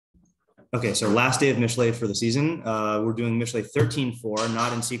Okay, so last day of Mishlei for the season. We're doing Mishlei 13:4,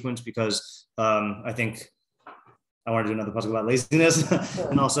 not in sequence because I think I wanted to do another pasuk about laziness,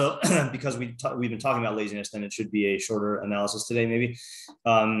 and also because we've been talking about laziness, then it should be a shorter analysis today, maybe.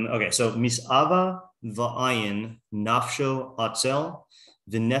 Okay, so misava va'ayin nafsho atzel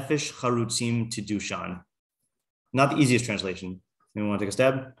v'nefesh charutzim tidushan. Not the easiest translation. Anyone want to take a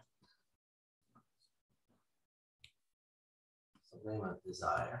stab? Something like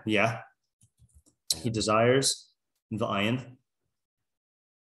desire. Yeah. He desires the ayin.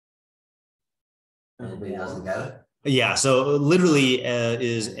 And he doesn't get it? Yeah, so literally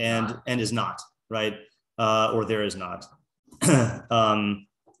is and is not, right? Or there is not. Nafsho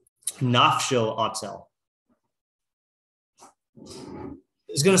atzel.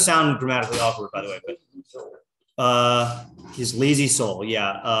 It's going to sound grammatically awkward, by the way, but his lazy soul,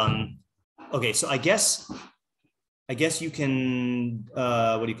 yeah. Okay, so I guess you can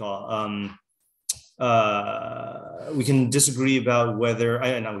what do you call we can disagree about whether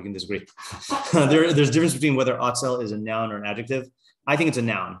we can disagree. There's a difference between whether atzel is a noun or an adjective. I think it's a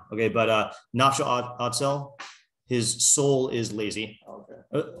noun, okay, but nafsho atzel, his soul is lazy.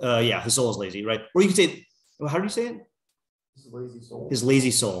 Okay. Yeah, his soul is lazy, right? Or you could say, how do you say it? His lazy soul. His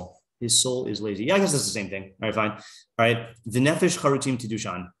lazy soul. His soul is lazy. Yeah, I guess that's the same thing. All right, fine. All right. V'nefesh charutzim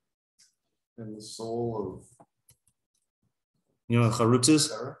tidushan. And the soul of. You know what charutz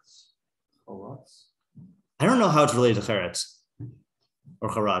is? I don't know how it's related to cheretz or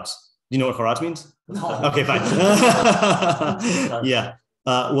charatz. Do you know what charatz means? No. Okay, fine. Yeah.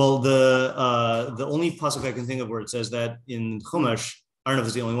 Well, the only pasuk I can think of where it says that in Chumash, I don't know if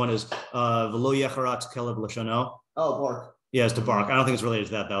it's the only one, is v'lo yecharatz kelev l'shono. Oh, bark. Yeah, it's to bark. I don't think it's related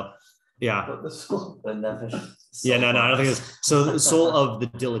to that though. Yeah. But the soul. The nefesh. Yeah, no, I don't think it's so. The soul of the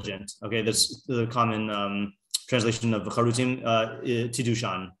diligent. Okay, that's the common translation of charutzim.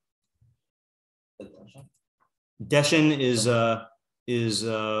 Tidushan. Deshin is a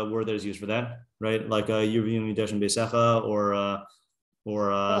word that is used for that, right? Like Yuvim Deshin Beisecha or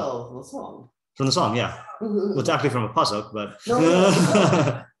the song. From the song, yeah. Well, it's actually from a pasuk, but No.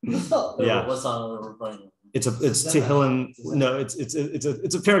 yeah. What song are we playing? It's Tehillim. No, it's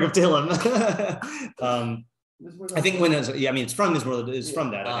a parak of Tehillim. I think when it's from this world. It's from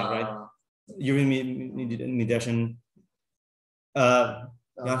that, I think, right? Yuvim Deshin. I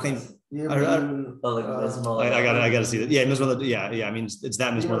think. I gotta see that. Yeah, Mizmor. Yeah. I mean, it's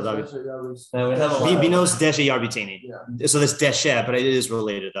that Mizmor. Binos Deshe Yarbitani. So that's Deshe, but it is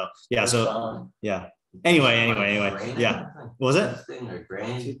related though. Yeah. So yeah. Anyway. Yeah. What was it? I don't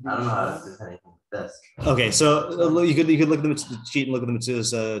know how to do anything with this. Okay, so you could look at the sheet and look at the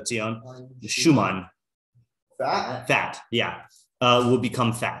Mitzvah's Tzion. Shuman. Fat. Yeah. Will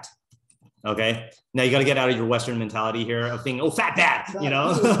become fat. Okay. Now you got to get out of your Western mentality here of thinking, fat bad,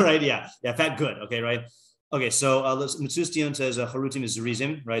 right? Yeah, fat good. Okay, right? Okay, so Mitzustian says harutim is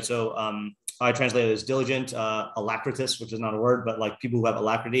zerizim, right? So I translate it as diligent, alacritous, which is not a word, but like people who have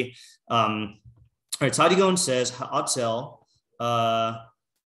alacrity. All right, Tzadigon says ha'atzel. Hold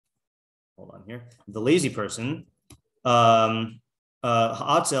on here. The lazy person, ha'atzel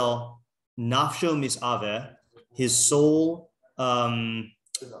nafsho misave, his soul.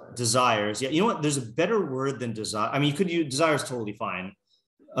 Desires. Yeah, you know what? There's a better word than desire. I mean, you could use desire is totally fine.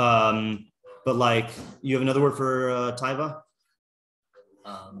 But like, you have another word for taiva?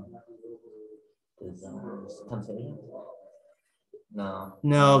 Temptation?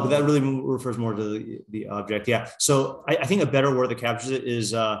 No, but that really refers more to the object. Yeah. So I think a better word that captures it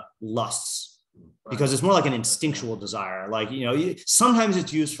is lusts, because it's more like an instinctual desire. Like, sometimes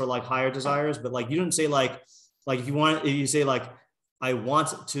it's used for like higher desires, but like you don't say like if you say like, I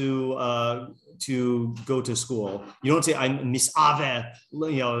want to go to school. You don't say I'm misave,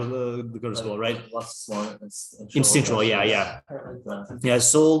 go to school, right? Instinctual, yeah.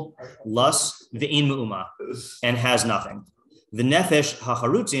 Soul, lust, ve'in mu'uma, and has nothing. The nefesh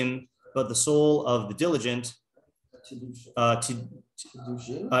hacharutzim, but the soul of the diligent. No,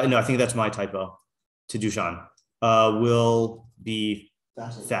 I think that's my typo. Tidushan will be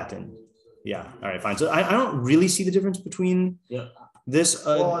fattened. Yeah. All right. Fine. So I don't really see the difference between. Yeah. This.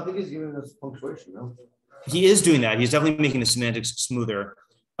 I think he's giving us punctuation. No? He is doing that. He's definitely making the semantics smoother.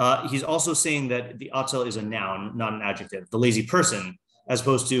 He's also saying that the atzel is a noun, not an adjective. The lazy person, as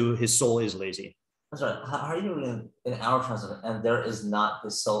opposed to his soul is lazy. That's right. How are you doing in our translation? And there is not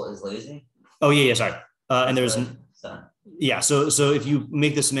his soul is lazy. Oh yeah. Sorry. And there's yeah. So if you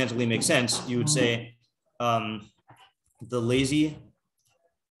make this semantically make sense, you would say the lazy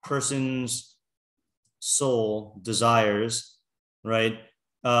person's soul desires. Right.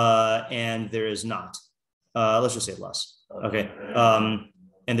 And there is not. Let's just say less. Okay.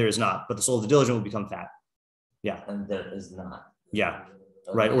 and there is not. But the soul of the diligent will become fat. Yeah. And there is not. Yeah.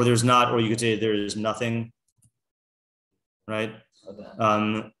 Okay. Right. Or there's not, or you could say there is nothing. Right. Okay.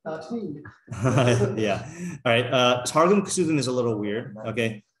 Yeah. All right. Targum Ksuvim is a little weird.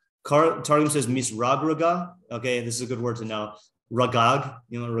 Okay. Targum says misragraga. Okay. This is a good word to know. Ragag.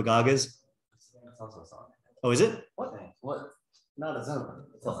 You know what ragag is? It's also a song. Oh, is it? What? Not a zone.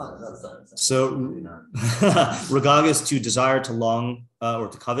 So ragag is to desire, to long, or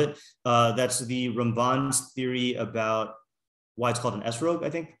to covet. That's the Ramban's theory about why it's called an esrog, I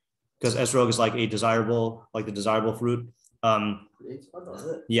think, because esrog is like a desirable, like the desirable fruit.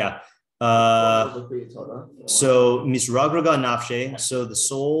 Yeah. So misragraga nafshe. So the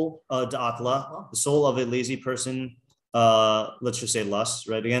soul da'atla, the soul of a lazy person. Let's just say lust,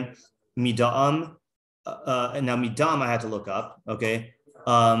 right? Again, mida'am. And now mida'am I had to look up. Okay.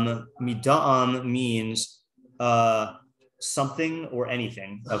 Mida'am means something or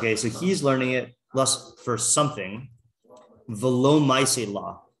anything. Okay. So he's learning it lust for something. Velo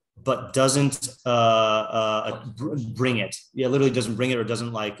maisela, but doesn't bring it. Yeah, literally doesn't bring it, or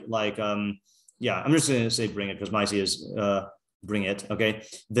doesn't yeah, I'm just going to say bring it because maisi is bring it. Okay.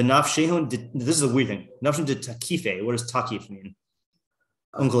 The nafshehun, this is a weird thing. Nafshehun de takife. What does takif mean?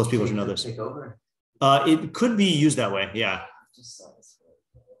 Unclose people should know this. Take over. It could be used that way. Yeah.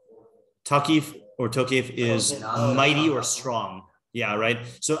 Takif or tokif is mighty or strong. Yeah, right.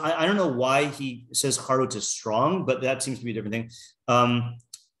 So I don't know why he says charut is strong, but that seems to be a different thing.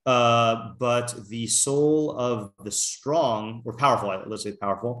 But the soul of the strong or powerful, let's say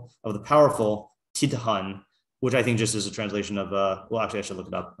powerful, of the powerful, tidhan, which I think just is a translation of, well, actually I should look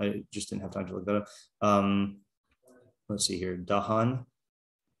it up. I just didn't have time to look that up. Let's see here. Dahan.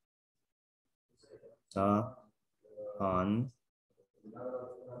 Dahon.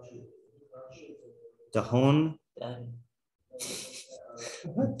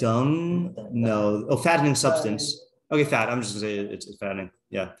 Dung, no. Oh, fattening substance. Okay, fat. I'm just gonna say it's fattening.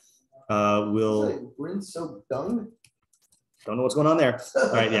 Yeah. Rinse soap dung? Don't know what's going on there.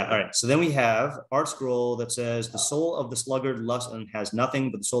 All right, yeah. All right. So then we have Art Scroll that says the soul of the sluggard lusts and has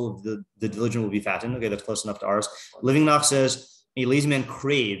nothing, but the soul of the diligent will be fattened. Okay, that's close enough to ours. Living Knox says a lazy man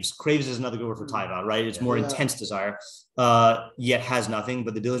craves. Craves is another good word for taiva, right? It's more intense desire, yet has nothing,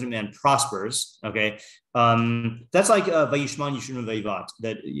 but the diligent man prospers. Okay. That's like Vayishman Yeshurun Vayivat,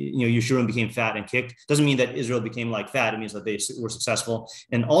 that Yeshurun became fat and kicked. Doesn't mean that Israel became like fat. It means that they were successful.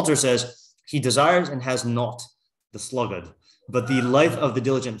 And Alter says he desires and has not, the sluggard, but the life of the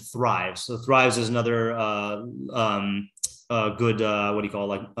diligent thrives. So thrives is another good what do you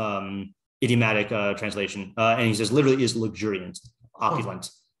call idiomatic translation. And he says literally is luxuriant,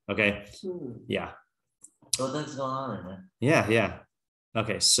 opulent. Okay. Yeah. What the heck's going on in there? Yeah.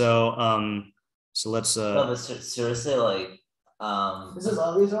 Okay. So let's no, but seriously, This is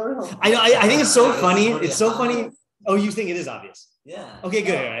obvious already. I think it's so funny. It's so funny. Oh, you think it is obvious? Yeah. Okay,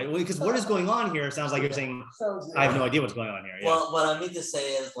 good. All right. Because what is going on here sounds like you're saying I have no idea what's going on here. Yeah. Well, what I mean to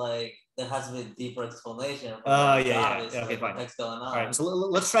say is there has to be a deeper explanation. Yeah. Okay, fine. What's going on. All right. So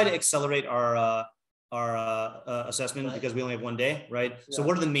let's try to accelerate our assessment because we only have one day, right? Yeah. So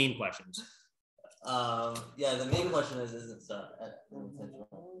what are the main questions? The main question is it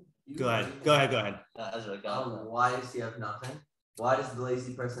Go ahead. Why does he have nothing? Why does the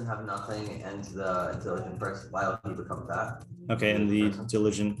lazy person have nothing and the diligent person, why will he become fat? Okay, and the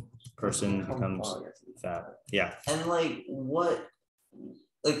diligent person becomes fat. Yeah. And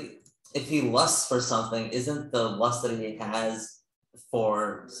if he lusts for something, isn't the lust that he has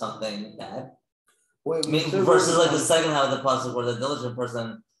for something bad? Versus the second half of the pasuk where the diligent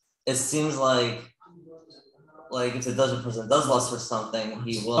person, it seems like if the diligent person does lust for something,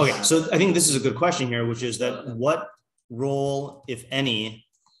 he will. Okay, so I think this is a good question here, which is that what role, if any,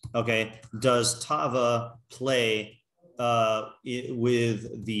 does tava play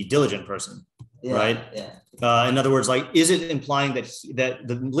with the diligent person, right? Yeah. In other words, is it implying that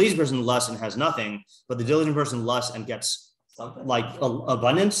the lazy person lusts and has nothing, but the diligent person lusts and gets something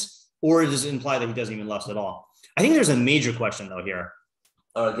abundance, or does it imply that he doesn't even lust at all? I think there's a major question though here.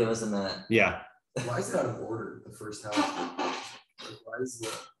 All right, give us a minute. Yeah. Why is it out of order? The first half. Why is the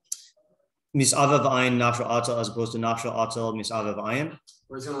Mis'avav ayin nafsha atal as opposed to nafsha atal mis'avav ayin?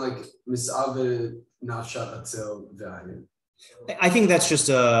 Or it's kind of mis'avav nafsha atal v'ayin. I think that's just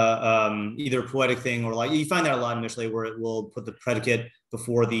either a poetic thing or you find that a lot in Mishlei where it will put the predicate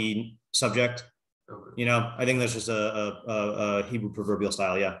before the subject. Okay. I think that's just a Hebrew proverbial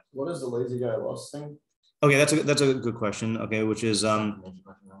style. Yeah. What is the lazy guy lust thing? Okay, that's a good question. Okay, which is no,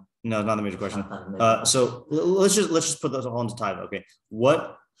 not the major question. So let's just put those all into taiva. Okay,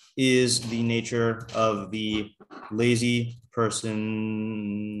 what is the nature of the lazy person's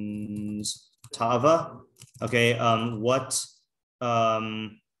tava? Okay, what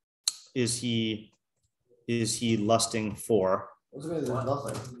is he lusting for? Okay,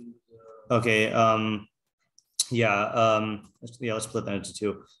 let's split that into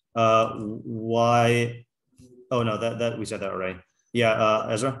two. Why? Oh no, that we said that already. Yeah,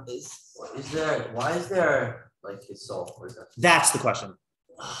 Ezra. Why is there like his soul? That's the question.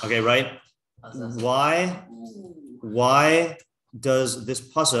 Okay, right? Why does this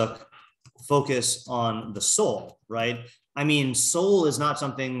pasuk focus on the soul, right? I mean, soul is not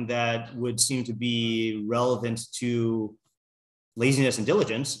something that would seem to be relevant to laziness and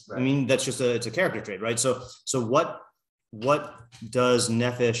diligence. Right. I mean, that's just it's a character trait, right? So what does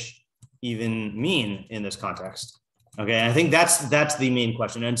nefesh even mean in this context? Okay, and I think that's the main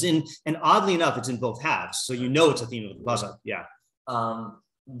question, and oddly enough, it's in both halves, so you know it's a theme of the pasuk. Yeah.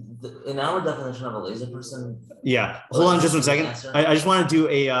 In our definition of a lazy person. Yeah. Hold on, just 1 second. I just want to do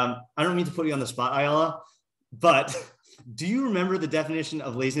a. I don't mean to put you on the spot, Ayala, but do you remember the definition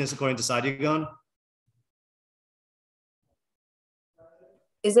of laziness according to Sadigon?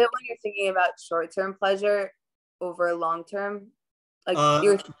 Is it when you're thinking about short-term pleasure over long-term? Like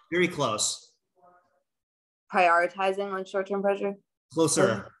you're very close. Prioritizing on short-term pleasure?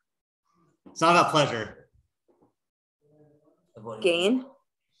 Closer. It's not about pleasure. Gain?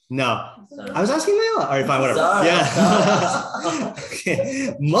 No. I was asking Layla. All right, fine, whatever. Sorry, yeah. sorry.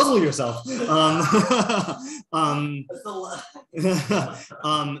 Okay. Muzzle yourself.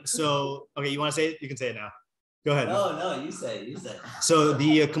 So, okay, you want to say it? You can say it now. Go ahead. No, you say it. So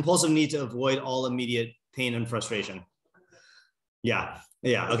the compulsive need to avoid all immediate pain and frustration. Yeah.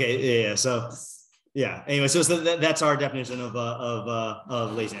 Okay. Yeah. So, yeah. Anyway, so that's our definition of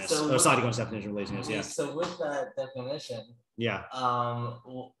laziness. Or Sadigon's definition of laziness. Yeah. So with that definition. Yeah.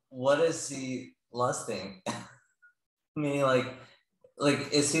 What is he lusting? Meaning, like,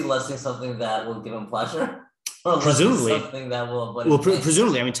 is he lusting something that will give him pleasure? Or presumably something that will avoid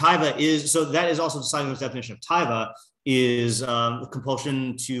presumably. I mean, taiva is, so that is also Sadigon's definition of taiva is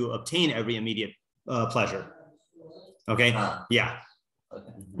compulsion to obtain every immediate pleasure. Okay. Yeah.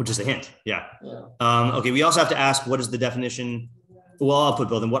 Okay. Which is a hint. Yeah. Okay. We also have to ask, what is the definition? Well, I'll put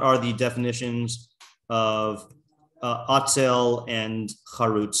both in. What are the definitions of atzel and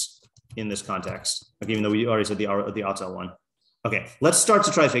charutz in this context? Okay, even though we already said the atzel one. Okay, let's start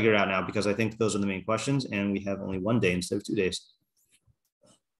to try to figure it out now, because I think those are the main questions, and we have only 1 day instead of 2 days.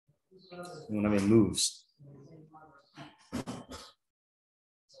 We don't have any moves.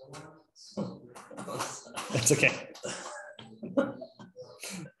 That's okay.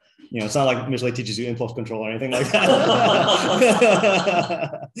 You know, it's not like Mishlei teaches you impulse control or anything like that.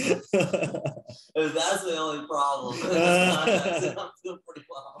 That's the only problem. I'm doing pretty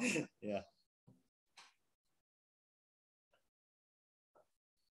well. Yeah.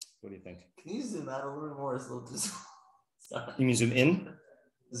 What do you think? Can you zoom out a little bit more? Sorry. You mean zoom in?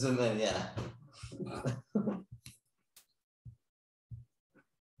 Zoom in, yeah.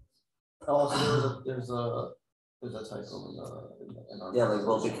 Also, there's a typo in our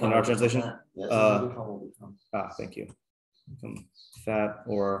in our translation. Yeah, thank you. Become fat,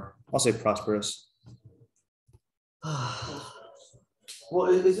 or I'll say prosperous. Well,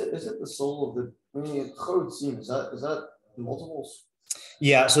 is it the soul of the? I mean, chidush, is that multiples?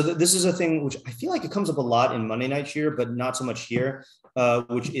 Yeah, so this is a thing which I feel like it comes up a lot in Monday night shiur, but not so much here,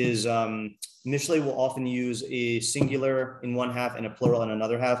 which is Mishlei will often use a singular in one half and a plural in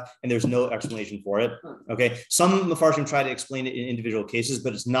another half, and there's no explanation for it. Okay, some Mefarshim try to explain it in individual cases,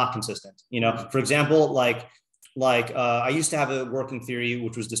 but it's not consistent. You know, for example, like I used to have a working theory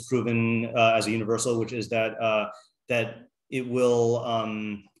which was disproven as a universal, which is that that it will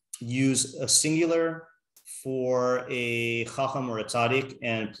use a singular for a chacham or a tzaddik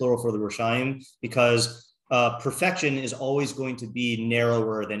and plural for the Roshaim, because perfection is always going to be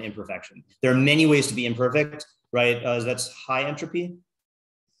narrower than imperfection. There are many ways to be imperfect, right? That's high entropy,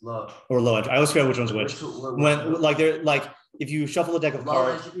 low or low entropy. I always forget which one's which. When like if you shuffle a deck of cards,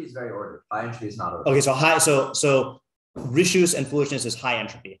 low entropy is very ordered. High entropy is not ordered. Okay, so high, so rishus and foolishness is high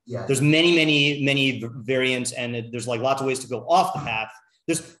entropy. Yeah. There's many variants, and there's like lots of ways to go off the path.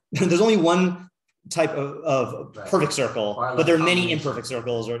 There's only one type of perfect circle, but there are many imperfect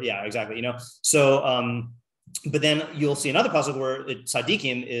circles, or yeah, exactly, you know. So but then you'll see another pasuk where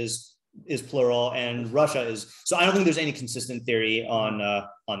tzaddikim is plural and Russia is, so I don't think there's any consistent theory on that.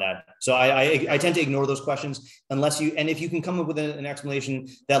 So I tend to ignore those questions unless you, and if you can come up with an explanation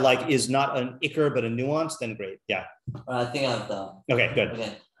that like is not an ikr but a nuance, then great. Yeah. I think I have that. Okay, good.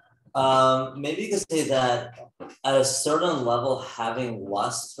 Okay. Maybe you could say that at a certain level, having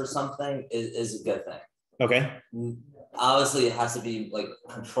lust for something is a good thing. Okay. Obviously, it has to be like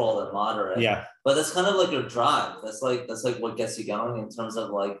controlled and moderate. Yeah. But that's kind of like your drive. That's like what gets you going in terms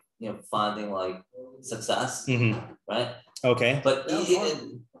of like finding like success, right? Okay. But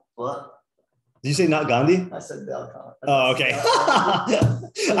what? Did you say not Gandhi? I said Belcon. Oh, okay.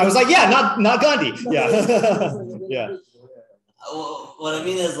 I was like, yeah, not Gandhi. Yeah. Yeah. What I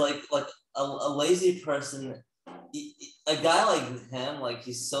mean is like a lazy person, a guy like him, like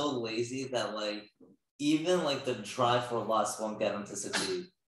he's so lazy that like even like the drive for lust won't get him to succeed,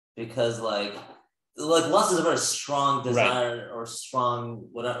 because like lust is a very strong desire, right, or strong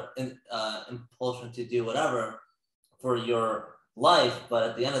whatever impulsion to do whatever for your life, but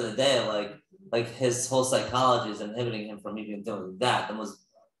at the end of the day, like his whole psychology is inhibiting him from even doing that, the most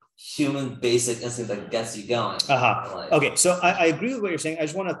human basic instinct that gets you going. Okay, so I agree with what you're saying. I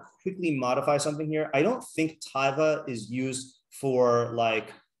just want to quickly modify something here. I don't think taiva is used for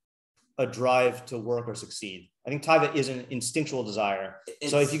like a drive to work or succeed. I think taiva is an instinctual desire.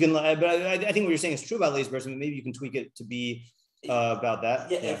 So if you can, but I think what you're saying is true about lazy person, but maybe you can tweak it to be about that.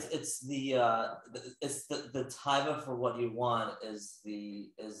 Yeah. It's the taiva for what you want is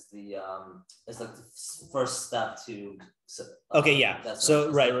like the first step to. Okay, yeah.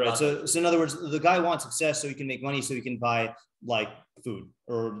 So right. So in other words, the guy wants success so he can make money, so he can buy like food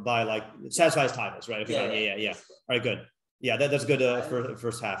or buy like satisfy his taivas, right? Okay, yeah. All right, good. Yeah, that's good for the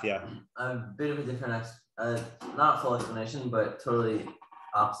first half. Yeah. A bit of a different, not full explanation, but totally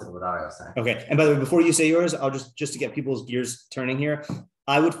opposite of what I was saying. Okay, and by the way, before you say yours, I'll just to get people's gears turning here,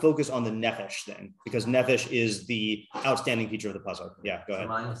 I would focus on the nefesh thing, because nefesh is the outstanding feature of the pasuk. Yeah, go ahead.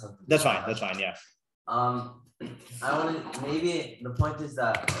 That's fine. Yeah. I want to, maybe the point is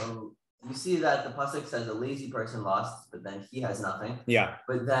that you see that the pasuk says a lazy person lost, but then he has nothing. Yeah.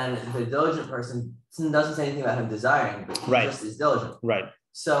 But then the diligent person doesn't say anything about him desiring, but he just is diligent. Right.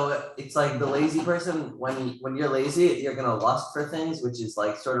 So it's like the lazy person, when you're lazy, you're gonna lust for things, which is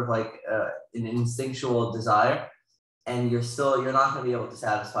like sort of like an instinctual desire, and you're not gonna be able to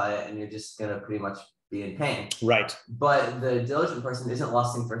satisfy it, and you're just gonna pretty much be in pain. Right. But the diligent person isn't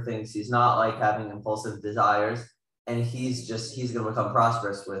lusting for things. He's not like having impulsive desires, and he's gonna become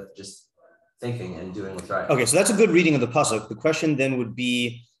prosperous with just thinking and doing what's right. Okay, so that's a good reading of the pasuk. The question then would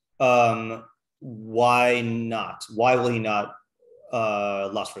be, why not? Why will he not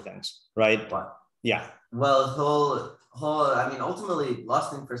lust for things, right? Why? Yeah. Well, ultimately,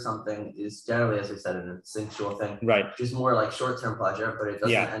 lusting for something is generally, as I said, an instinctual thing. Right. Just more like short-term pleasure, but it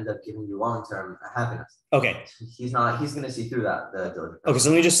doesn't end up giving you long-term happiness. Okay. He's going to see through that. Okay, so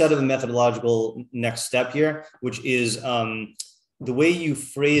let me just set up a methodological next step here, which is the way you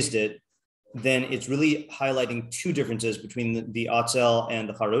phrased it. Then it's really highlighting two differences between the atzel and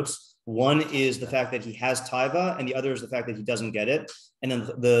the charutz. One is the fact that he has taiva, and the other is the fact that he doesn't get it. And then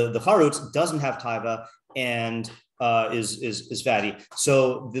the charutz doesn't have taiva and is fatty.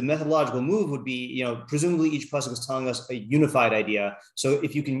 So the methodological move would be, presumably each pasuk is telling us a unified idea. So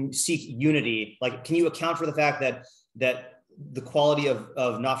if you can seek unity, like, can you account for the fact that the quality of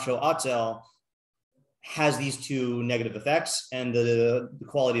nafsho atzel has these two negative effects, and the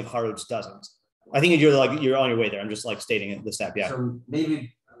quality of charutz doesn't? I think you're on your way there. I'm just like stating the step. Yeah. So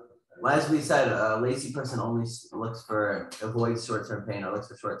maybe, as we said, a lazy person only avoids short-term pain or looks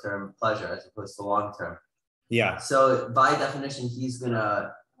for short-term pleasure as opposed to long-term. Yeah. So by definition, he's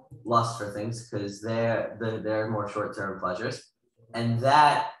gonna lust for things because they're more short-term pleasures, and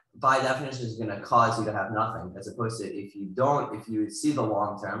that by definition is gonna cause you to have nothing. As opposed to if you see the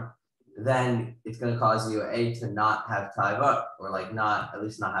long-term, then it's going to cause you to not have taiva, or at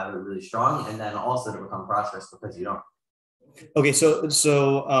least not have it really strong, and then also to become prosperous because you don't. Okay, so let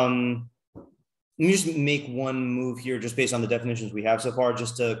me just make one move here, just based on the definitions we have so far,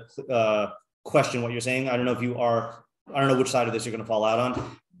 just to question what you're saying. I don't know which side of this you're going to fall out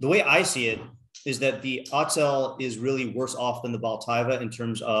on. The way I see it is that the atzel is really worse off than the baal taiva in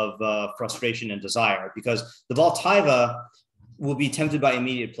terms of frustration and desire, because the baal taiva will be tempted by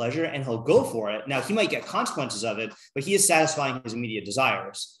immediate pleasure and he'll go for it. Now, he might get consequences of it, but he is satisfying his immediate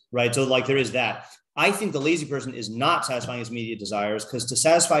desires, right? So there is that. I think the lazy person is not satisfying his immediate desires, because to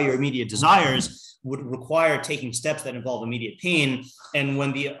satisfy your immediate desires would require taking steps that involve immediate pain. And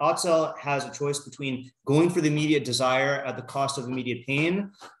when the atzel has a choice between going for the immediate desire at the cost of immediate pain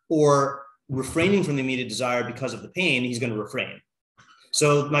or refraining from the immediate desire because of the pain, he's going to refrain.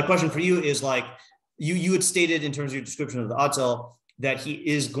 So my question for you is you had stated in terms of your description of the atzel that he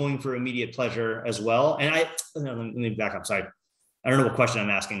is going for immediate pleasure as well. And let me back up. Sorry. I don't know what question I'm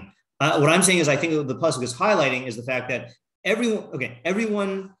asking. What I'm saying is, I think the pasuk is highlighting is the fact that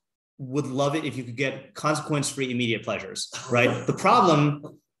everyone would love it if you could get consequence-free immediate pleasures, right? The problem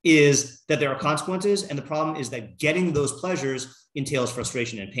is that there are consequences, and the problem is that getting those pleasures entails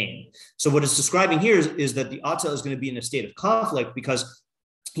frustration and pain. So what it's describing here is that the Atzel is going to be in a state of conflict because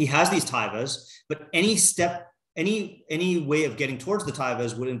he has these taivas, but any way of getting towards the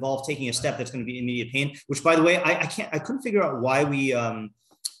taivas would involve taking a step that's going to be immediate pain, which, by the way, I couldn't figure out why we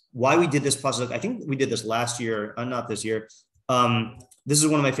did this pasuk. I think we did this last year, not this year. This is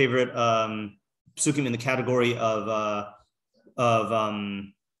one of my favorite psukim in the category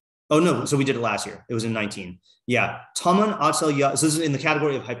so we did it last year. It was in 19. Yeah. Taman Atzel Yad. So this is in the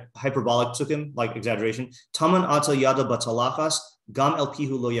category of hyperbolic psukim, like exaggeration. Taman Atzel Yada Batalachas Gam El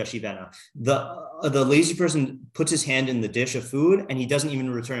Pihu Lo Yashivena. The lazy person puts his hand in the dish of food and he doesn't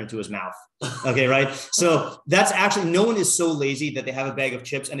even return it to his mouth. Okay, right? So that's actually, no one is so lazy that they have a bag of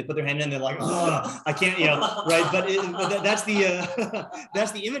chips and they put their hand in and they're like, oh, I can't, right? But that's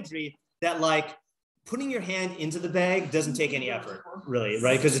the imagery that, like, putting your hand into the bag doesn't take any effort, really,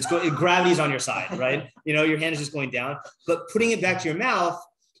 right? Because gravity's on your side, right? Your hand is just going down. But putting it back to your mouth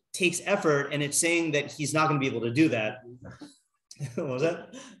takes effort, and it's saying that he's not going to be able to do that. What was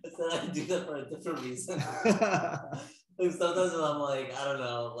that? I do that for a different reason. Like sometimes when I'm like, I don't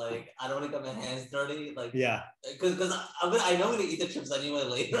know, like I don't want to get my hands dirty, like yeah, because I know I'm gonna eat the chips anyway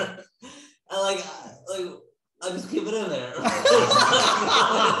later. And like I just keep it in there.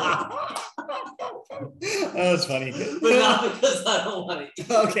 That was funny. But not because I don't want to eat.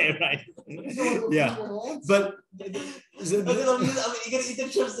 Okay, right. Yeah. But you're gonna eat the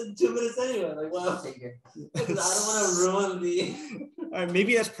chips in 2 minutes anyway. Like, well, because I don't want to ruin the. All right,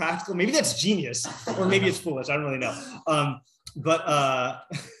 maybe that's practical. Maybe that's genius, or maybe it's foolish. I don't really know.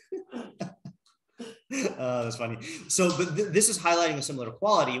 That's funny. So, but this is highlighting a similar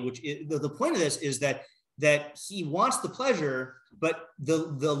quality, which is, the point of this is that he wants the pleasure, but the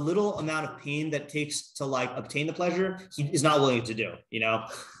little amount of pain that it takes to like obtain the pleasure, he is not willing to do,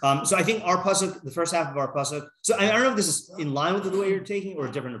 So I think our pasuk, the first half of our pasuk, so I don't know if this is in line with the way you're taking or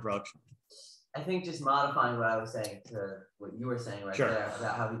a different approach. I think just modifying what I was saying to what you were saying there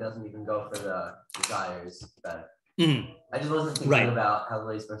about how he doesn't even go for the desires better. Mm-hmm. I just wasn't thinking about how the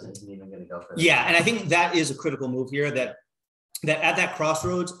lazy person isn't even going to go for that. Yeah, and I think that is a critical move here, that at that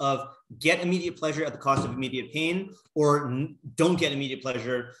crossroads of get immediate pleasure at the cost of immediate pain, or don't get immediate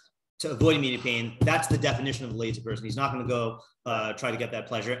pleasure to avoid immediate pain, that's the definition of a lazy person. He's not going to go try to get that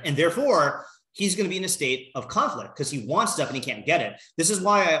pleasure. And therefore, he's going to be in a state of conflict because he wants stuff and he can't get it. This is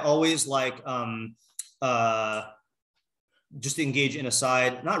why I always like just to engage in a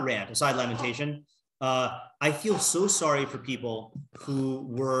side lamentation. I feel so sorry for people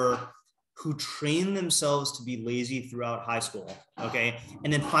who train themselves to be lazy throughout high school, okay?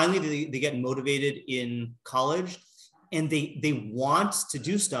 And then finally they get motivated in college and they want to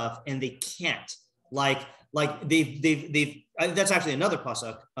do stuff and they can't. Like they've that's actually another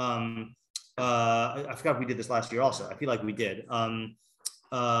pasuk. I forgot if we did this last year also. I feel like we did. Hold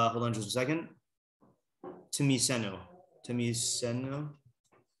on just a second. Timisenu.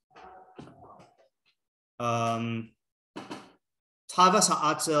 Tavas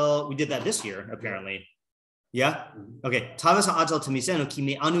ha'atzel, we did that this year, apparently. Yeah? Okay. Tavas ha'atzel timisenu ki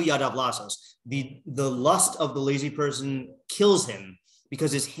me'anu yadav lasos. The lust of the lazy person kills him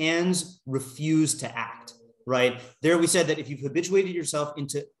because his hands refuse to act, right? There we said that if you've habituated yourself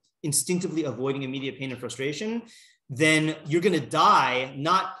into instinctively avoiding immediate pain and frustration, then you're going to die,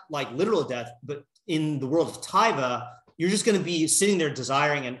 not like literal death, but in the world of taiva, you're just going to be sitting there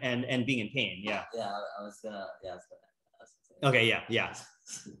desiring and being in pain. Yeah. Yeah, I was gonna. Okay. Yeah.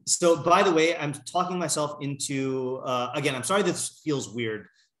 So, by the way, I'm talking myself into. Again, I'm sorry this feels weird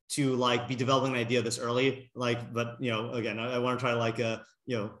to like be developing an idea this early. Like, but again, I want to try to like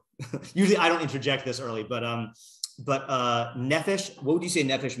usually I don't interject this early, but nefesh. What would you say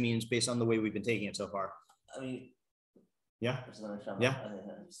nefesh means based on the way we've been taking it so far? I mean, yeah. It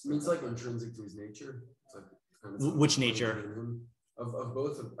means like intrinsic to his nature. It's like which nature? Of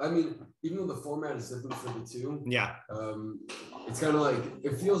both. I mean, even though the format is different for the two. Yeah. It's kind of like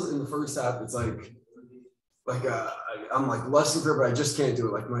it feels in the first half. It's like I'm like lusting for it, but I just can't do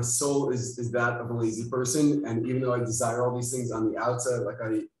it. Like my soul is that of a lazy person, and even though I desire all these things on the outside, like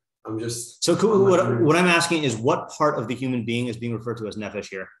I'm just. So cool. What I'm asking is, what part of the human being is being referred to as nefesh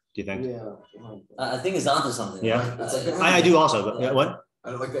here? Do you think? Yeah. I think it's onto something. Yeah. I do also. But yeah, what? I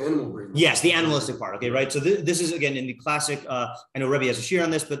like the animal brain. Yes, the animalistic part. Okay, right. So this is again in the classic. I know Rebbe has a shiur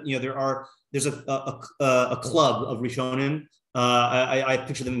on this, but there's a club of Rishonim. I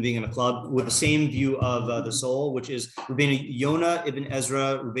picture them being in a club with the same view of the soul, which is Rבינו Yona ibn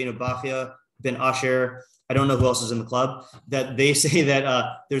Ezra, Rבינו Bachya ben Asher, I don't know who else is in the club, that they say that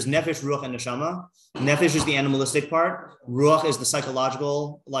there's nefesh, ruach, and neshama. Nefesh is the animalistic part. Ruach is the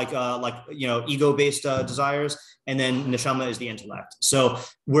psychological, ego-based desires. And then neshama is the intellect. So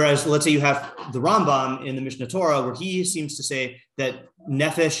whereas, let's say you have the Rambam in the Mishnah Torah, where he seems to say that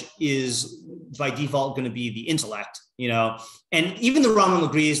nefesh is by default going to be the intellect, and even the Rambam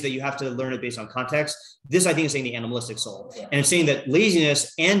agrees that you have to learn it based on context. This, I think, is saying the animalistic soul. And it's saying that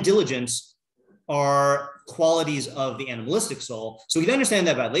laziness and diligence are qualities of the animalistic soul. So we can understand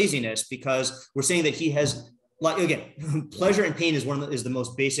that about laziness, because we're saying that he has, pleasure and pain is the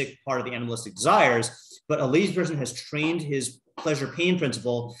most basic part of the animalistic desires. But a lazy person has trained his pleasure-pain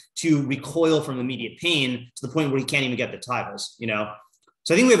principle to recoil from immediate pain to the point where he can't even get the taivas,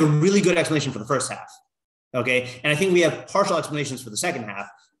 So I think we have a really good explanation for the first half, okay? And I think we have partial explanations for the second half.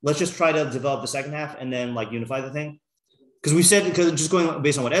 Let's just try to develop the second half and then unify the thing. Because just going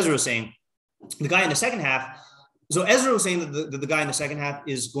based on what Ezra was saying, the guy in the second half, so Ezra was saying that the guy in the second half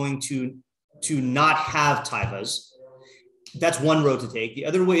is going to not have taivas. That's one road to take. The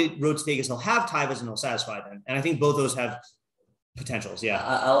other road to take is he'll have taivas and he'll satisfy them. And I think both those have potentials. Yeah.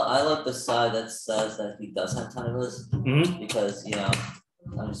 I like the side that says that he does have taivas, because,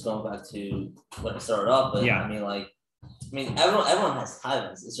 I'm just going back to what I started off with. Yeah. Everyone has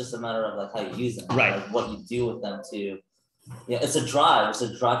taivas. It's just a matter of how you use them, right? What you do with them to. It's a drive. It's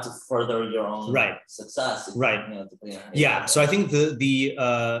a drive to further your own success. Right. Yeah. So I think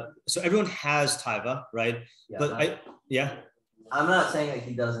so everyone has taiva, right? Yeah, but I'm not saying that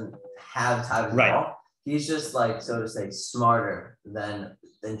he doesn't have taiva at all. He's just so to say, smarter than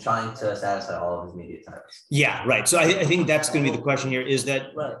trying to satisfy all of his immediate taivas. Yeah. Right. So I think that's going to be the question here. Is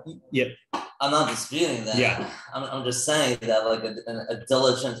that right? Yeah. I'm not disputing that. Yeah. I'm just saying that a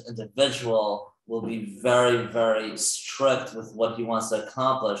diligent individual will be very, very strict with what he wants to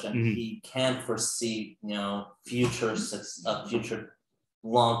accomplish, and he can't foresee, future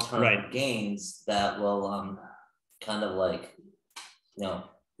long-term gains that will Yeah,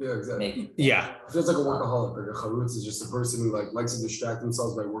 exactly. It feels like a workaholic. Like a charutz is just a person who likes to distract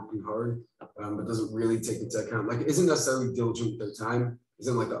themselves by working hard, but doesn't really take into account. Isn't necessarily diligent with their time.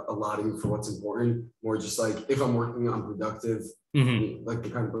 Isn't allotting for what's important. More just if I'm working, I'm productive.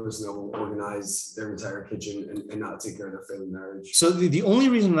 The kind of person that will organize their entire kitchen and not take care of their family marriage. So the only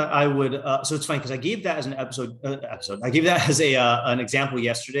reason that I would, so it's funny because I gave that as an episode. I gave that as an example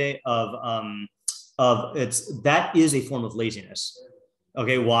yesterday of that is a form of laziness.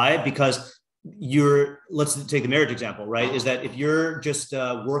 Okay, why? Because let's take the marriage example, right? Is that if you're just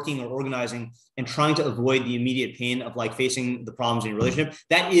working or organizing and trying to avoid the immediate pain of facing the problems in your relationship,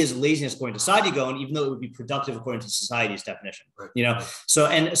 that is laziness according to society going, even though it would be productive according to society's definition, So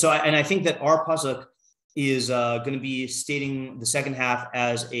I think that our pasuk is going to be stating the second half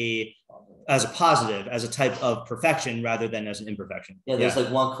as a positive, as a type of perfection rather than as an imperfection. Yeah, there's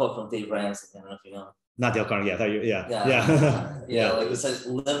one quote from Dave Ramsey. I don't know if you know. Not Dale Carnegie. It says,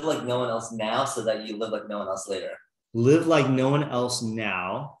 live like no one else now so that you live like no one else later. Live like no one else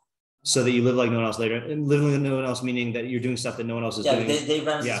now so that you live like no one else later. And living like no one else meaning that you're doing stuff that no one else is doing. Dave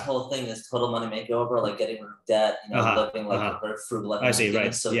Ramsey's whole thing is total money makeover, getting rid of debt, living a very frugal life. I see,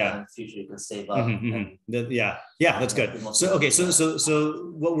 right. So in the future you can save up. That's good. So, okay,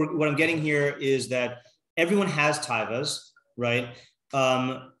 so what I'm getting here is that everyone has taivas, right?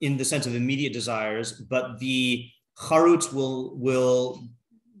 In the sense of immediate desires, but the charutz will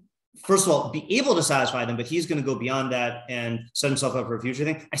first of all be able to satisfy them, but he's going to go beyond that and set himself up for a future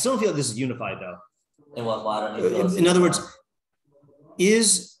thing. I still don't feel that this is unified though. In what water? In other words,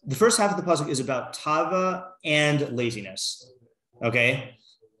 is the first half of the pasuk is about tava and laziness. Okay.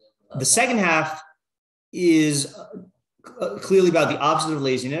 The second half is clearly about the opposite of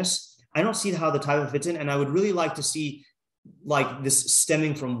laziness. I don't see how the tava fits in, and I would really like to see this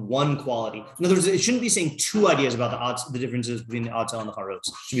stemming from one quality. In other words, it shouldn't be saying two ideas about the differences between the Atzel and the Charutz.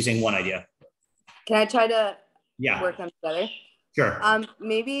 It should be saying one idea. Can I try to work them together? Sure.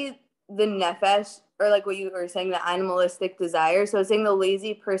 Maybe the nefesh, or what you were saying, the animalistic desire. So saying the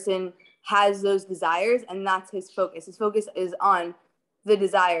lazy person has those desires and that's his focus. His focus is on the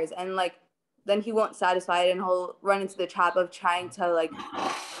desires, and then he won't satisfy it and he'll run into the trap of trying to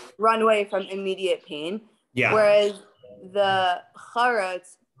run away from immediate pain. Yeah. Whereas the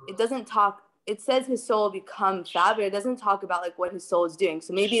charutz, it says his soul becomes fat, but it doesn't talk about what his soul is doing.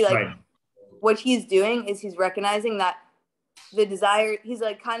 So maybe what he's doing is he's recognizing that the desire, he's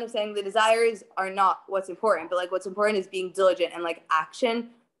kind of saying the desires are not what's important, but what's important is being diligent and action.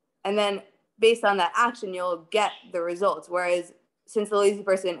 And then based on that action, you'll get the results. Whereas since the lazy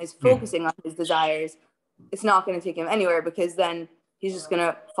person is focusing on his desires, it's not going to take him anywhere, because then he's just going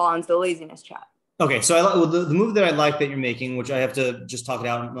to fall into the laziness trap. Okay, so the move that I like that you're making, which I have to just talk it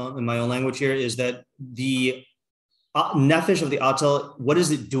out in my own language here, is that the nefesh of the atel, what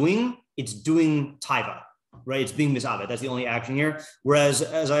is it doing? It's doing taiva, right? It's being misavet. That's the only action here. Whereas,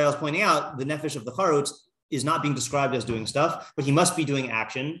 as I was pointing out, the nefesh of the charutz is not being described as doing stuff, but he must be doing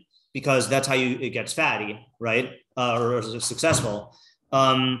action because that's how it gets fatty, right? Or successful.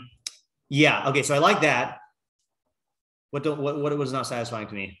 Yeah. Okay. So I like that. What was not satisfying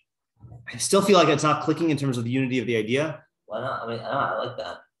to me? I still feel like it's not clicking in terms of the unity of the idea. Why not? I mean, I like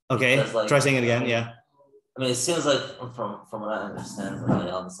that. Okay. Because, like, try saying it again. Yeah. I mean, it seems like from what I understand, what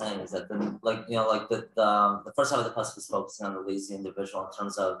I'm saying is that the first half of the pasuk is focusing on the lazy individual in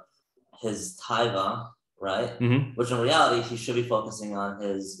terms of his taiva, right? Mm-hmm. Which in reality he should be focusing on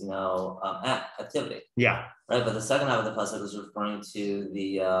his activity. Yeah. Right. But the second half of the pasuk is referring to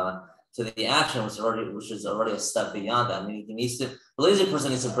the action, which is already a step beyond that. I mean, the lazy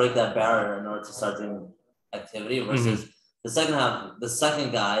person needs to break that barrier in order to start doing activity versus the second half. The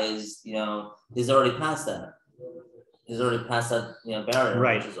second guy is, he's already past that. He's already past that, barrier,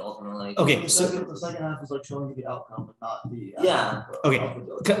 right? Which is ultimately okay. The second half is like showing you the outcome, but not the Okay.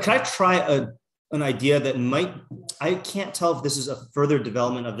 Can I try an idea that I can't tell if this is a further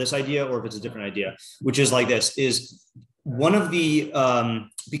development of this idea or if it's a different idea, which is like this: is one of the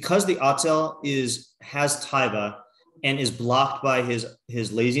because the atel has taiva and is blocked by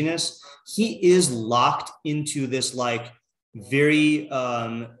his laziness, he is locked into this like very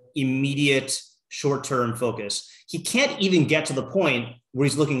immediate short-term focus. He can't even get to the point where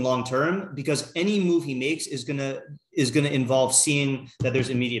he's looking long-term because any move he makes is gonna involve seeing that there's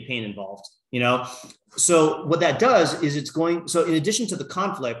immediate pain involved. So what that does is so in addition to the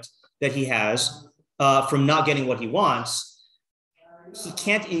conflict that he has from not getting what he wants, he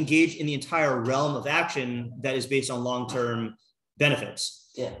can't engage in the entire realm of action that is based on long-term benefits.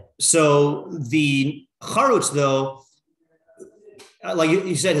 Yeah. So the charutz, though, like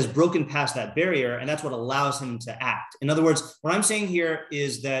you said, has broken past that barrier, and that's what allows him to act. In other words, what I'm saying here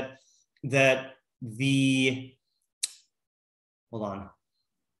is that hold on.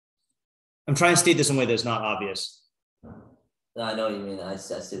 I'm trying to state this in a way that's not obvious. No, I know what you mean. I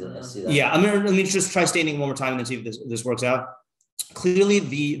see that. Yeah, let me just try stating it one more time and then see if this works out. Clearly,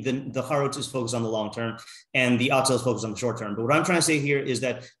 the charutz is focused on the long term, and the atel is focused on the short term. But what I'm trying to say here is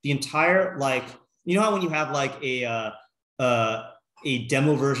that the entire, like, how when you have like a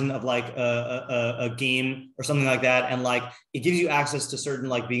demo version of like a game or something like that, and like it gives you access to certain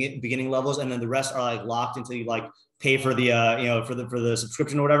like beginning levels, and then the rest are like locked until you like pay for the for the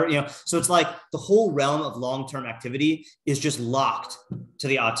subscription or whatever. So it's like the whole realm of long-term activity is just locked to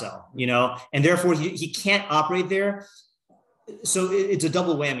the atel, and therefore he can't operate there. So it's a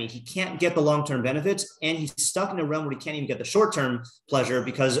double whammy. He can't get the long-term benefits, and he's stuck in a realm where he can't even get the short-term pleasure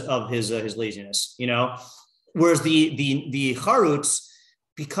because of his laziness. Whereas the charutz,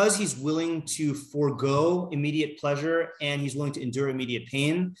 because he's willing to forego immediate pleasure and he's willing to endure immediate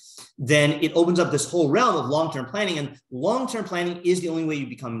pain, then it opens up this whole realm of long-term planning. And long-term planning is the only way you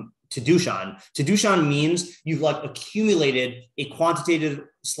become chidush. Chidush means you've like accumulated a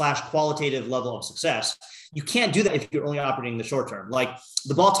quantitative/qualitative level of success. You can't do that if you're only operating in the short term. Like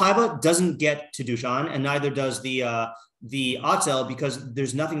the Baal Taiva doesn't get chidush, and neither does the atel, because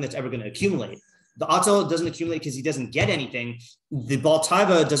there's nothing that's ever going to accumulate. The atel doesn't accumulate because he doesn't get anything. The Baal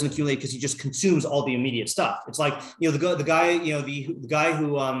Taiva doesn't accumulate because he just consumes all the immediate stuff. It's like, the guy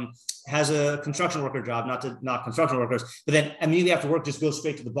who has a construction worker job, not construction workers, but then immediately after work just goes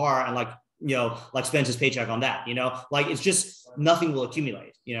straight to the bar and like spends his paycheck on that. Like it's just nothing will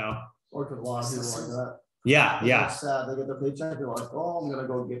accumulate. Or to a lot of people like that. Yeah. They get their paycheck. They're like, "Oh, I'm gonna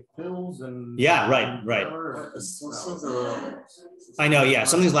go get pills and." Yeah, right. I know. Yeah,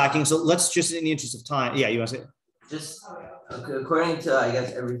 something's lacking. So let's just, in the interest of time. Yeah, you want to say? Just according to I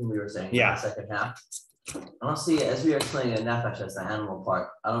guess everything we were saying. Yeah. In the second half. I don't see, as we were explaining the nefesh as the animal part.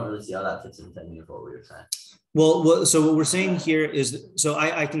 I don't really see how that fits into any of what we were saying. Well, so what we're saying here is, so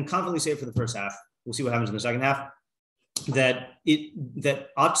I can confidently say it for the first half. We'll see what happens in the second half. That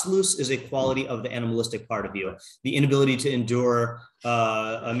atzlus is a quality of the animalistic part of you, the inability to endure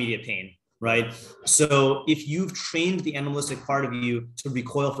immediate pain, right? So if you've trained the animalistic part of you to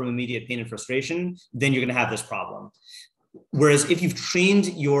recoil from immediate pain and frustration, then you're going to have this problem. Whereas if you've trained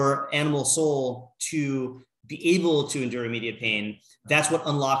your animal soul to be able to endure immediate pain, that's what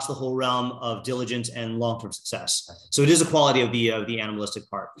unlocks the whole realm of diligence and long-term success. So it is a quality of the animalistic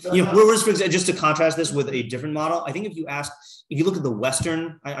part. Just to contrast this with a different model, I think if you look at the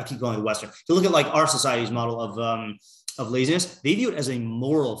Western, I keep going to the Western. If you look at like our society's model of laziness, they view it as a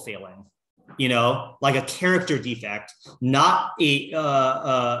moral failing. like a character defect, not a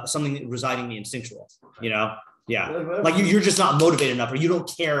something residing in the instinctual, like you're just not motivated enough or you don't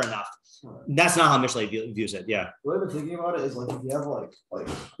care enough. That's not how Mishlei views it. Yeah. The way I've been thinking about it is like if you have like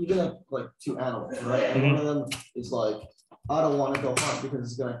even like two animals, right? And one of them is like, I don't want to go hunt because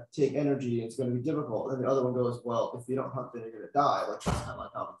it's gonna take energy and it's gonna be difficult. And the other one goes, well, if you don't hunt, then you're gonna die. Like that's kind of like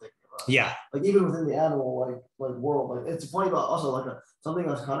how I'm thinking about it. Yeah. Like even within the animal like world, like it's funny about also like something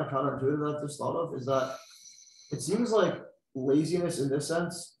that's kind of counterintuitive that I just thought of is that it seems like laziness in this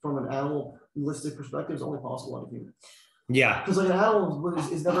sense from an animalistic perspective is only possible on a human. Yeah. Because like an animal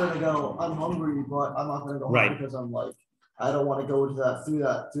is never gonna go, I'm hungry, but I'm not gonna go hunt because I'm like, I don't want to go through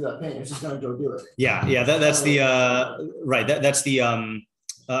that pain. It's just gonna go do it. Yeah. That's the right. That's the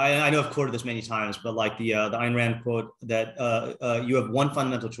I know I've quoted this many times, but like the Ayn Rand quote that you have one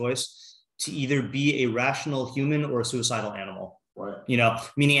fundamental choice to either be a rational human or a suicidal animal. Right.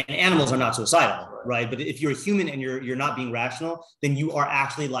 Meaning animals are not suicidal, right? But if you're a human and you're not being rational, then you are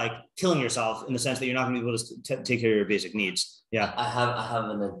actually like killing yourself in the sense that you're not going to be able to take care of your basic needs. Yeah. I have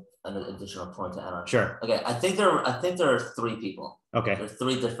an additional point to add on. Sure. Okay. I think there are three people. Okay. There's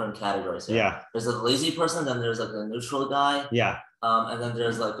three different categories here. Yeah. There's a lazy person, then there's like a neutral guy. Yeah. And then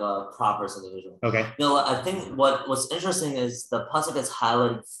there's like a proper individual. Okay. I think what's interesting is the pasuk is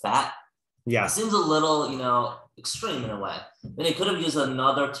highlighting fat. Yeah. It seems a little, extreme in a way. Then he could have used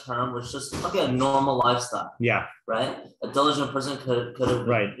another term, which is a normal lifestyle. Yeah. Right. A diligent person could have.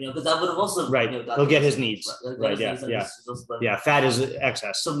 Right. Because that would have also. Right. He'll get his needs. Right. Yeah. Yeah. Fat is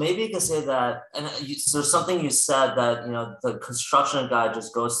excess. So maybe you can say that, and there's something you said that the construction guy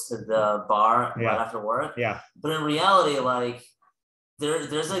just goes to the bar right after work. Yeah. But in reality, like.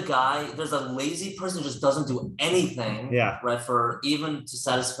 There's a lazy person who just doesn't do anything. Yeah. Right. For even to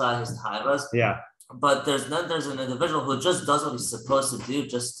satisfy his taivas. Yeah. But there's an individual who just does what he's supposed to do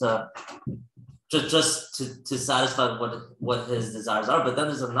just to satisfy what his desires are. But then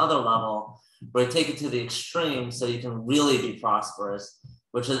there's another level where you take it to the extreme so you can really be prosperous,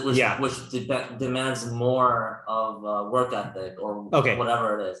 which demands more of work ethic or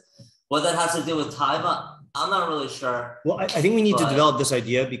whatever it is. What that has to do with taiva, I'm not really sure. Well, I think we need to develop this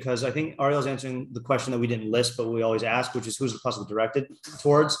idea because I think Ariel's answering the question that we didn't list, but we always ask, which is who's the pasuk directed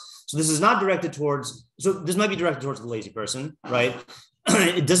towards? So this is not directed towards, so this might be directed towards the lazy person, right?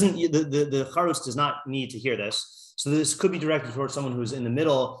 It doesn't, the charutz does not need to hear this. So this could be directed towards someone who's in the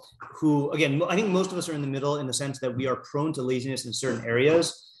middle, who, again, I think most of us are in the middle in the sense that we are prone to laziness in certain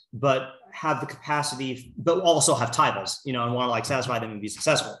areas, but have the capacity, but also have taivas, and want to like satisfy them and be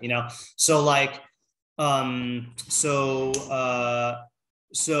successful, So like, so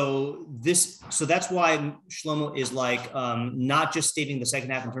that's why Shlomo is like not just stating the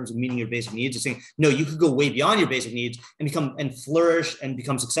second half in terms of meeting your basic needs. It's saying no, you could go way beyond your basic needs and flourish and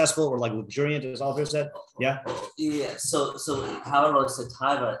become successful or like luxuriant, as Oliver said. Yeah. Yeah. So how it relates to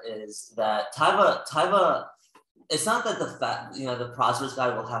taiva is that taiva. It's not that the prosperous guy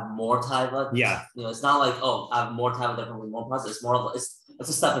will have more taiva. Yeah. It's not like, I have more taiva, definitely more prosperous. It's more of it's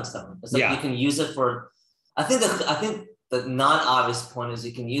a stepping stone. It's like you can use it for. I think the non-obvious point is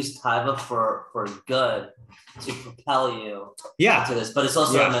you can use taiva for good to propel you into this, but it's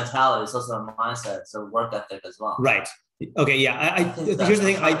also a mentality. It's also a mindset. It's a work ethic as well. Right. Okay. Yeah. Here's the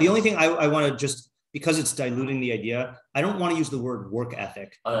thing. The only thing I want to just. Because it's diluting the idea, I don't want to use the word work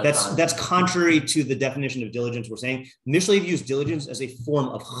ethic. That's contrary to the definition of diligence we're saying. Mishlei views diligence as a form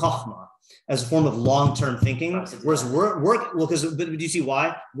of chachma, as a form of long-term thinking. Whereas work, do you see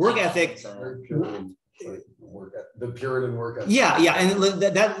why? Work ethic. The Puritan work ethic. Yeah, and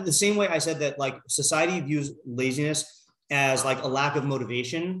that the same way I said that like society views laziness as like a lack of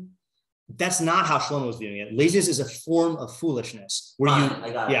motivation. That's not how Shlomo is viewing it. Laziness is a form of foolishness. I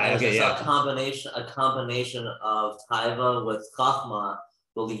got it. A combination of taiva with chachma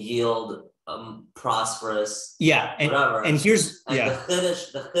will yield prosperous. Yeah, whatever. And here's the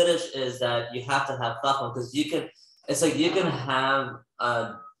chidush is that you have to have chachma because you can. It's like you can have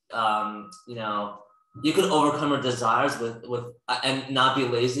you can overcome your desires with and not be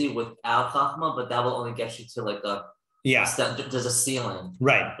lazy without chachma, but that will only get you to like the. Yeah, there's a ceiling.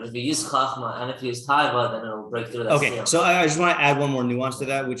 Right. But if you use chachma and if you use taiva, then it'll break through that ceiling. So I just want to add one more nuance to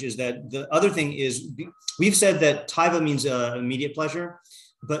that, which is that the other thing is we've said that taiva means immediate pleasure,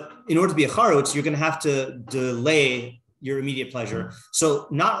 but in order to be a charutz, you're going to have to delay your immediate pleasure. So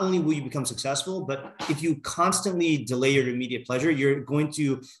not only will you become successful, but if you constantly delay your immediate pleasure, you're going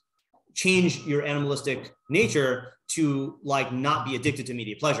to change your animalistic nature to like not be addicted to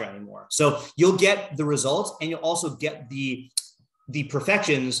immediate pleasure anymore. So you'll get the results and you'll also get the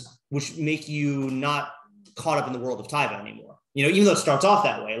perfections which make you not caught up in the world of taiva anymore. Even though it starts off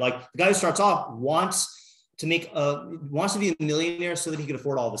that way. Like the guy who starts off wants to be a millionaire so that he can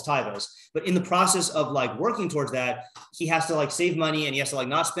afford all of his tithos. But in the process of like working towards that, he has to like save money and he has to like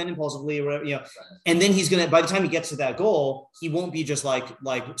not spend impulsively or whatever, and then he's going to, by the time he gets to that goal, he won't be just like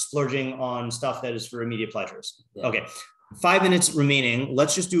splurging on stuff that is for immediate pleasures. Yeah. Okay. 5 minutes remaining.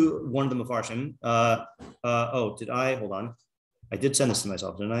 Let's just do one of the Mefarshim. Hold on. I did send this to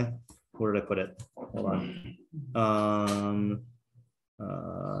myself, didn't I? Where did I put it? Hold on.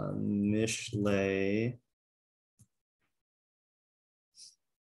 Mishlei.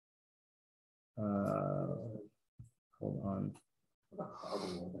 Hold on.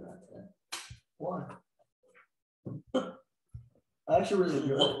 Why? I actually really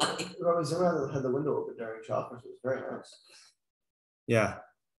enjoyed it. Rabbi Zimmer had the window open during chop, which was very nice. Yeah.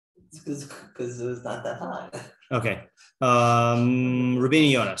 Because it was not that hot. Okay.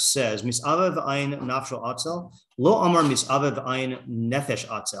 Rבינו Yona says, Mis'ave v'ayin nafsho atzel, lo amar mis'ave v'ayin nefesh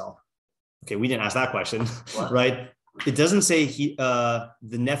atzel. Okay, we didn't ask that question, right? It doesn't say the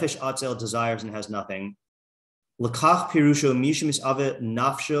nefesh atzel desires and has nothing. Lakach pirusho misha mis'ave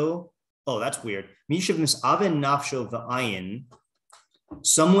nafsho. Oh, that's weird. Misha mis'ave nafsho v'ayin.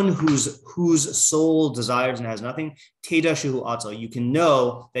 Someone whose soul desires and has nothing. Teda shehu atzel. You can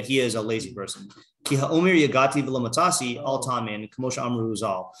know that he is a lazy person. Ki ha'omer yagati v'lamatasi al tamin k'moshe amru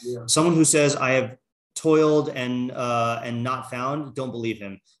zal. Someone who says, I have toiled and not found, don't believe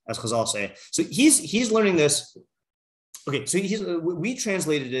him, as Chazal say. So he's learning this. Okay, so we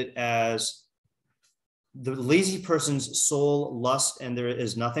translated it as the lazy person's soul lust and there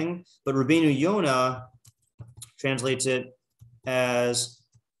is nothing, but Rבינו Yona translates it as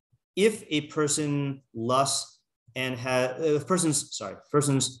if a person lusts and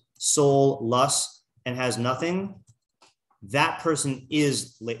person's soul lusts and has nothing, that person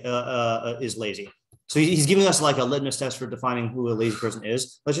is lazy. So he's giving us like a litmus test for defining who a lazy person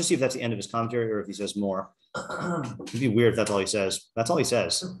is. Let's just see if that's the end of his commentary or if he says more. It'd be weird if that's all he says. That's all he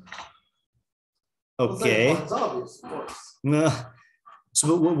says. Okay. It's obvious, of course.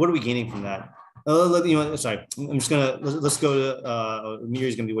 So what are we gaining from that? Sorry. I'm just gonna let's go to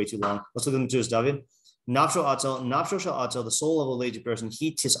Miri's gonna be way too long. Let's look into this David. Nafsho shel atzel, the soul of a lazy person.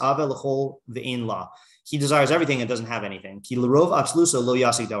 He tisave l'chol ve'ein la. He desires everything and doesn't have anything. Ki l'rov atzluso lo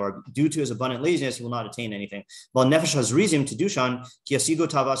yasig dawar. Due to his abundant laziness, he will not attain anything. While nefesh hazrizim tidushan ki yasigo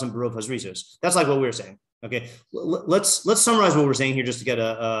tavas and barov hazrizus. That's like what we were saying. Okay, let's summarize what we're saying here just to get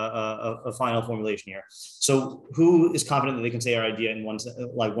a final formulation here. So, who is confident that they can say our idea in one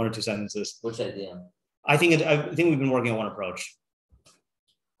or two sentences? Which idea? I think we've been working on one approach.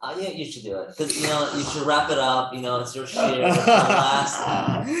 Yeah, you should do it because you should wrap it up. It's your shiur. It's the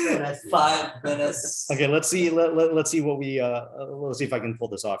last 5 minutes. Okay, let's see. Let's see what we. Let's see if I can pull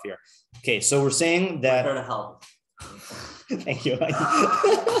this off here. Okay, so we're saying that. We're here to help. Thank you.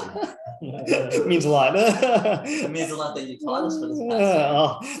 It means a lot. It means a lot that you taught us for this past.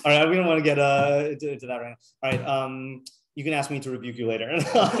 All right, we don't want to get into that right now. All right, you can ask me to rebuke you later.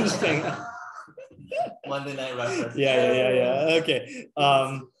 I'm just kidding. Monday night reference. Yeah. Okay.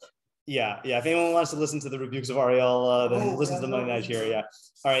 Yeah. If anyone wants to listen to the rebukes of Ariel, then listen to the Monday night here. Yeah.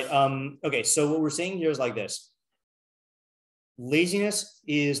 All right. Okay. So what we're saying here is like this. Laziness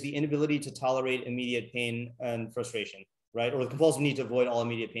is the inability to tolerate immediate pain and frustration, right? Or the compulsive need to avoid all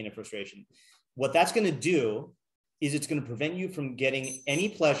immediate pain and frustration. What that's going to do is it's going to prevent you from getting any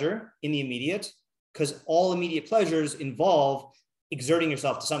pleasure in the immediate, because all immediate pleasures involve exerting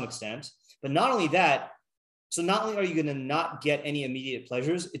yourself to some extent. But not only that, so not only are you going to not get any immediate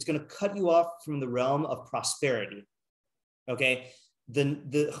pleasures, it's going to cut you off from the realm of prosperity. Okay,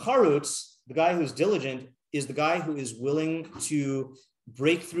 the charutz, the guy who's diligent, is the guy who is willing to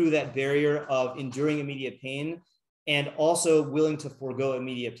break through that barrier of enduring immediate pain and also willing to forego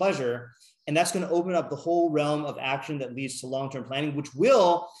immediate pleasure. And that's going to open up the whole realm of action that leads to long-term planning, which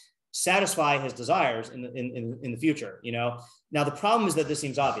will satisfy his desires in the future. Now the problem is that this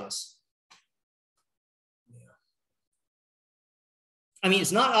seems obvious. I mean,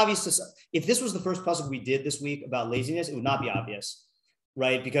 it's not obvious if this was the first pasuk we did this week about laziness, it would not be obvious,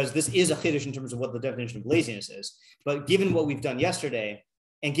 right? Because this is a chidush in terms of what the definition of laziness is. But given what we've done yesterday,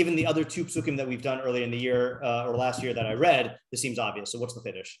 and given the other two pasukim that we've done earlier in the year or last year that I read, this seems obvious. So what's the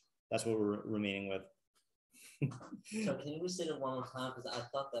chidush? That's what we're remaining with. So can you restate it one more time? Because I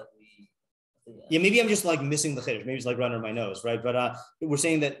thought that we... Yeah, maybe I'm just like missing the chidush. Maybe it's like right under my nose, right? But we're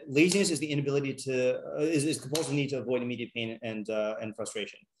saying that laziness is the inability to is compulsive need to avoid immediate pain and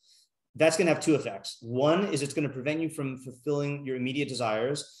frustration. That's going to have two effects. One is it's going to prevent you from fulfilling your immediate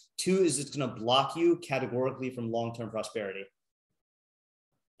desires. Two is it's going to block you categorically from long-term prosperity.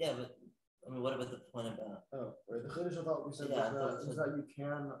 Yeah, but I mean, what about the point about? Oh, right. The chidush I thought we said is that you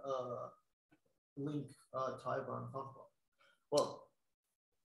can link taiva and chachma. Well,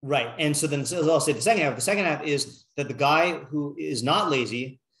 right. And so I'll say the second half. The second half is that the guy who is not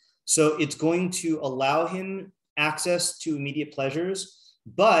lazy, so it's going to allow him access to immediate pleasures,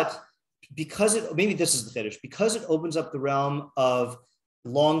 but because maybe this is the chidush, because it opens up the realm of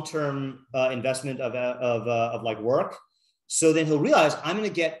long-term investment of like work. So then he'll realize I'm going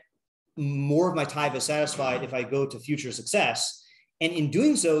to get more of my taiva satisfied if I go to future success. And in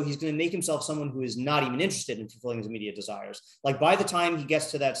doing so, he's going to make himself someone who is not even interested in fulfilling his immediate desires. Like by the time he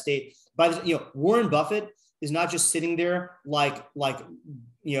gets to that state, Warren Buffett is not just sitting there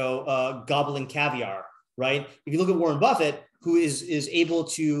gobbling caviar, right? If you look at Warren Buffett, who is able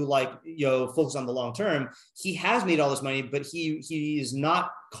to focus on the long term, he has made all this money, but he is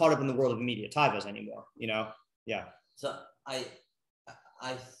not caught up in the world of immediate taivas anymore. Yeah. So I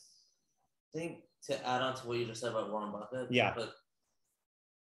think to add on to what you just said about Warren Buffett, yeah, but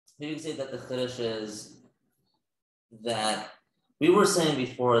maybe you can say that the chidush is that we were saying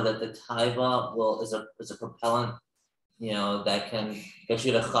before that the taiva is a propellant, that can get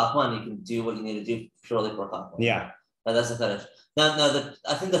you to chachma, and you can do what you need to do purely for chachma. Yeah. Now that's the chidush. Now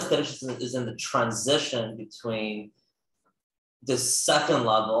I think the chidush is in the transition between the second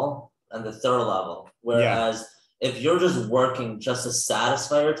level and the third level. Whereas if you're just working just to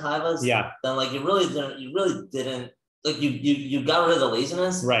satisfy your taivas, then you really didn't you got rid of the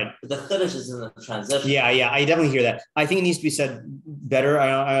laziness, right? But the chidush is in the transition. Yeah, I definitely hear that. I think it needs to be said better.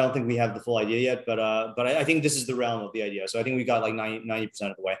 I don't think we have the full idea yet, but I think this is the realm of the idea. So I think we got like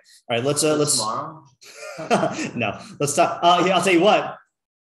 90% of the way. All right, let's tomorrow. No, let's talk. I'll tell you what.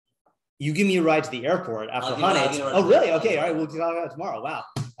 You give me a ride to the airport after Hanetz. Oh, really? Okay, all right. We'll talk about it tomorrow. Wow,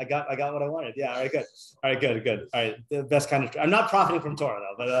 I got what I wanted. Yeah, all right, good. All right, good. All right, the best kind of. I'm not profiting from Torah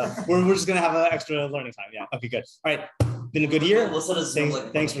though, but we're just gonna have an extra learning time. Yeah. Okay, good. All right, been a good year.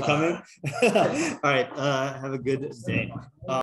 Thanks for coming. All right, have a good day.